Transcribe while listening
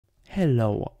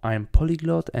Hello, I'm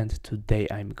Polyglot and today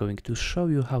I'm going to show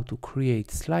you how to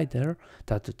create slider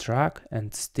that drag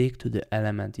and stick to the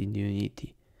element in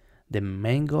Unity. The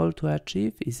main goal to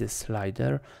achieve is a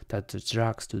slider that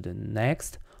drags to the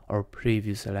next or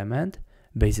previous element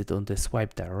based on the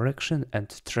swipe direction and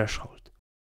threshold.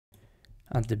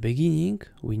 At the beginning,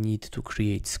 we need to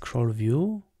create scroll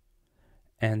view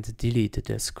and delete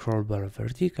the scroll bar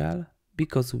vertical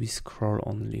because we scroll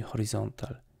only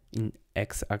horizontal in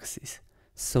x-axis,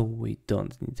 so we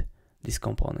don't need this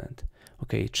component.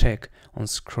 Okay, check on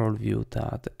scroll view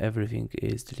that everything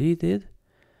is deleted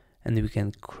and we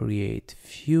can create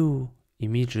few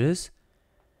images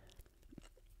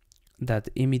that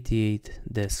imitate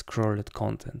the scrolled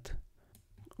content.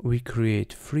 We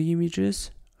create 3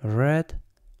 images: red,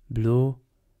 blue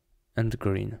and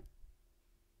green.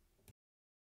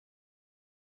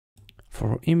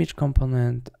 For image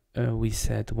component, we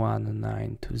set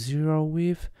 1920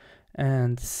 width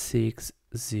and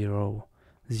 600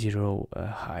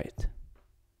 height.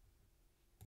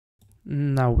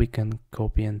 Now we can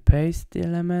copy and paste the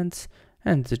elements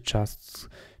and just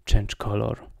change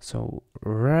color. So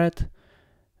red,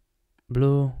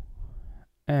 blue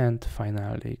and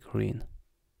finally green.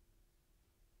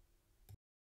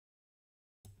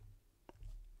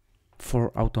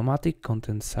 For automatic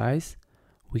content size,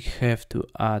 we have to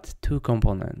add 2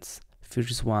 components.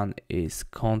 First one is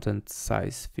content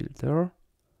size filter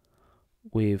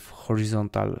with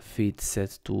horizontal fit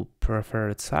set to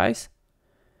preferred size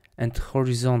and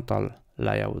horizontal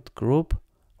layout group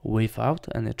without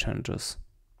any changes.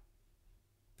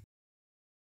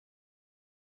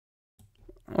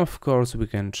 Of course, we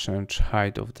can change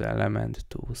height of the element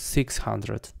to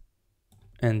 600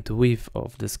 and width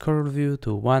of the scroll view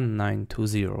to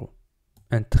 1920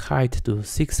 and height to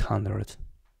 600.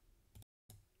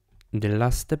 The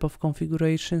last step of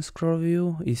configuration scroll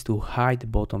view is to hide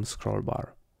bottom scroll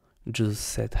bar. Just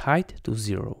set height to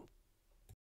 0.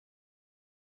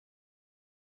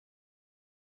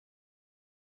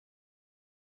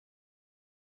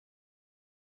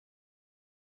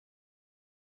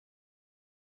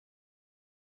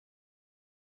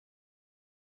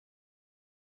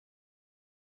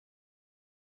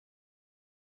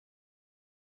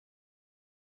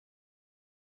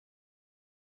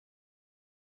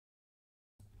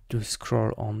 To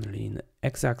scroll only in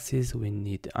x-axis, we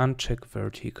need uncheck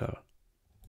vertical.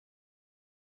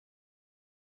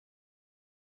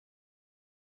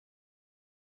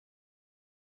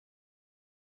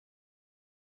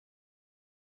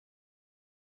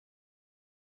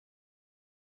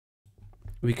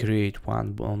 We create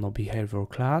one monoBehavior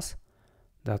class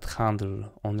that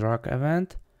handle onDrag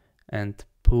event and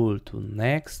pull to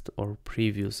next or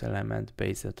previous element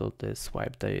based on the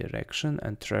swipe direction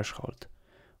and threshold.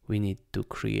 We need to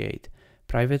create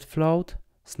private float,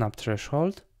 snap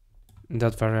threshold.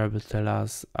 That variable tells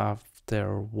us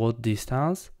after what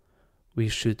distance we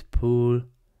should pull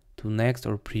to next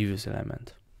or previous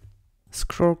element.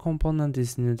 Scroll component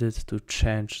is needed to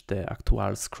change the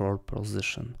actual scroll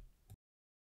position.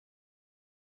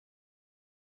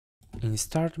 In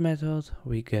start method,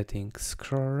 we getting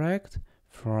scroll rect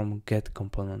from get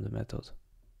component method.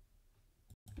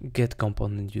 Get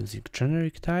component using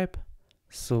generic type,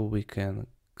 so we can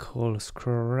call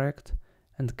scroll rect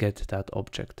and get that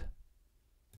object.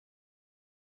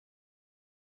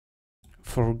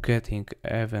 For getting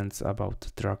events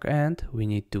about drag end, we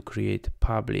need to create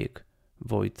public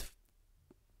void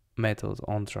method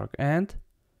on drag end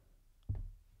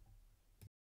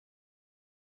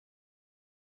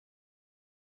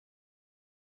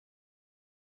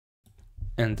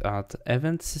and add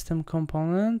event system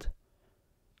component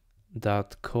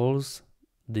that calls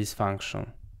this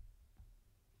function.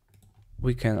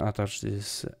 We can attach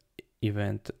this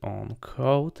event on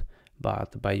code,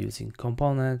 but by using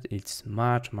component it's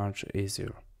much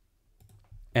easier.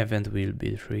 Event will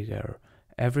be triggered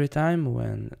every time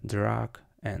when drag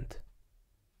end.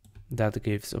 That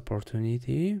gives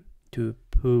opportunity to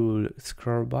pull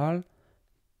scroll bar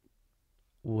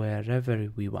wherever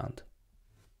we want.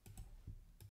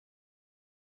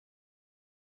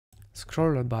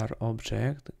 Scroll bar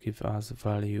object gives us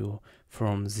value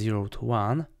from 0 to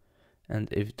 1, and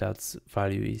if that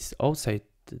value is outside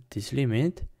this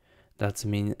limit, that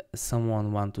means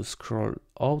someone wants to scroll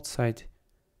outside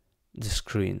the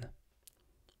screen.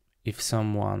 If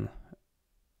someone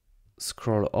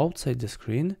scroll outside the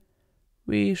screen,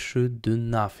 we should do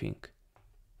nothing.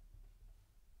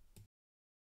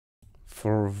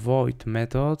 For void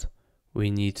method,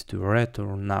 we need to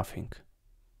return nothing.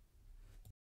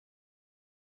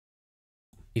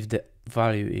 If the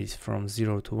value is from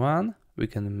 0 to 1, we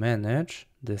can manage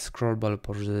the scrollbar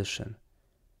position.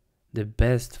 The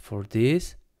best for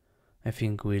this, I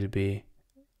think, will be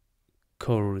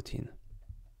coroutine.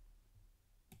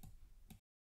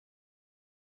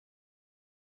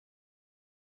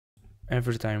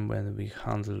 Every time when we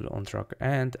handle on-track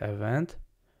end event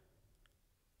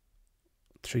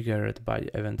triggered by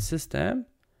event system,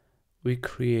 we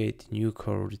create new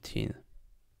coroutine.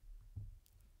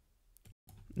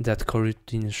 That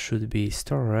coroutine should be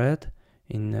stored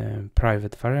in a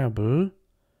private variable,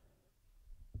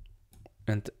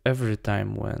 and every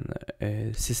time when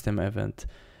a system event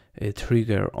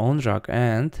trigger on-track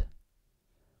end,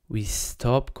 we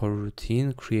stop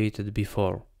coroutine created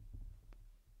before.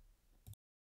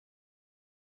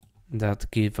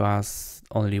 That gives us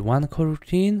only one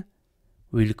coroutine,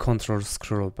 will control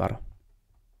scroll bar.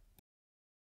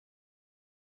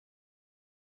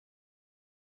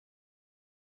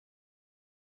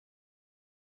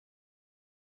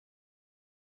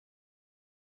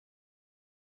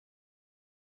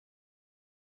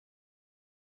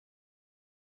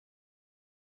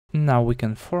 Now we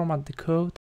can format the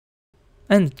code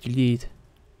and delete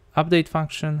update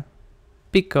function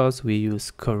because we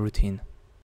use coroutine.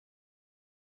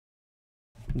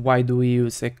 Why do we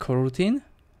use a coroutine?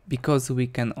 Because we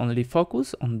can only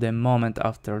focus on the moment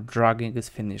after dragging is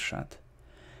finished,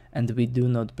 and we do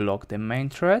not block the main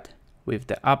thread with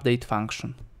the update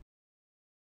function.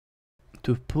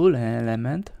 To pull an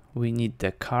element, we need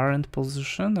the current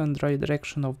position and right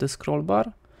direction of the scroll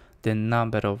bar, the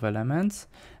number of elements,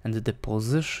 and the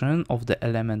position of the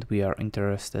element we are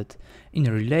interested in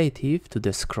relative to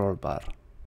the scroll bar.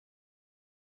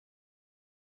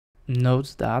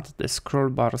 Note that the scroll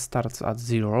bar starts at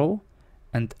 0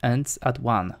 and ends at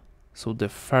 1, so the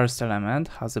first element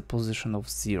has a position of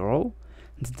 0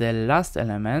 and the last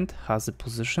element has a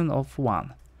position of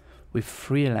 1. With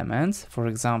 3 elements, for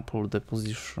example, the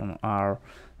positions are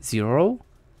 0,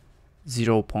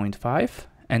 0.5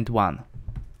 and 1.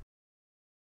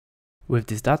 With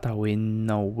this data we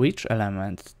know which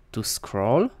element to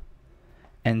scroll,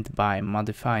 and by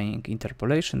modifying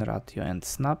interpolation ratio and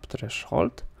snap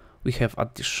threshold, we have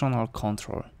additional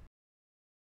control.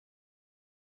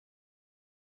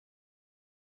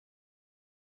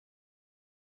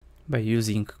 By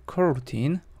using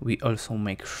coroutine, we also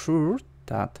make sure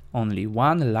that only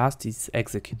one last is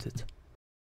executed.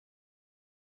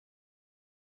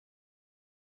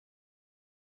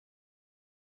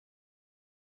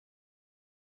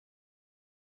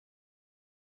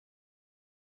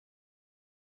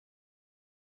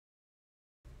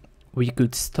 We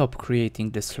could stop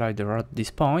creating the slider at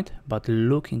this point, but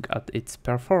looking at its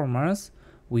performance,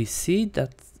 we see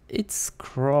that it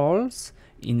scrolls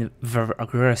in a very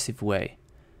aggressive way.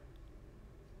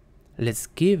 Let's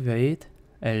give it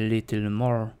a little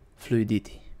more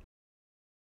fluidity.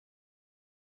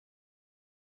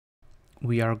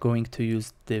 We are going to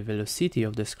use the velocity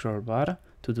of the scroll bar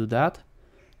to do that,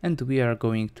 and we are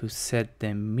going to set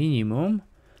the minimum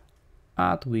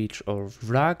at which our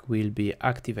drag will be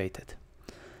activated.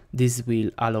 This will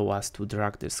allow us to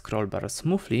drag the scroll bar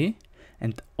smoothly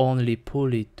and only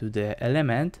pull it to the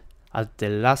element at the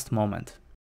last moment.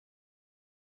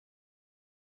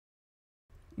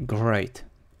 Great,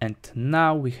 and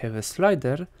now we have a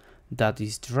slider that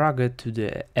is dragged to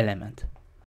the element.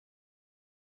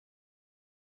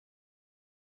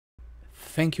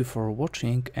 Thank you for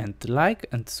watching, and like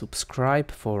and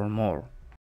subscribe for more.